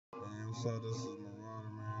What's up? This is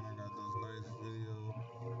Marauder, man. I got this nice video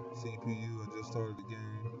CPU. I just started the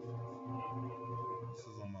game. This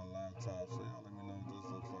is on my laptop, so y'all let me know what this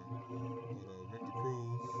looks like. But Victor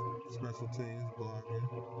Cruz, special teams, blocking,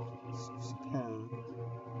 superb.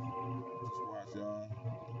 Just watch y'all.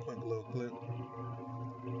 A quick little clip.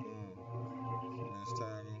 Boom. Missed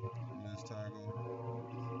tackle, missed tackle.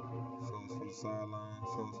 Shows from the sideline,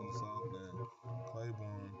 shows from the sideline.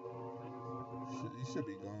 Claiborne, he should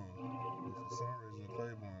be gone. But for some reason,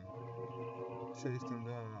 Claiborne chased him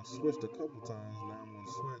down. I switched a couple times. Now I'm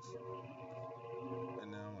gonna switch,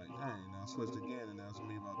 and now I'm like, dang. Now I switched again, and that's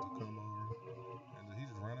me about to come over, and then he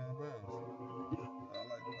just ran out of bounds. I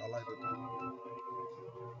like the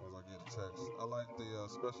as I get a text. I like the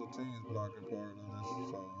special teams blocking part of this.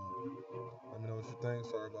 So let me know what you think.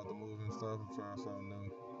 Sorry about the moving stuff. I'm trying something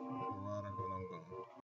new. Marauder, and I'm gone.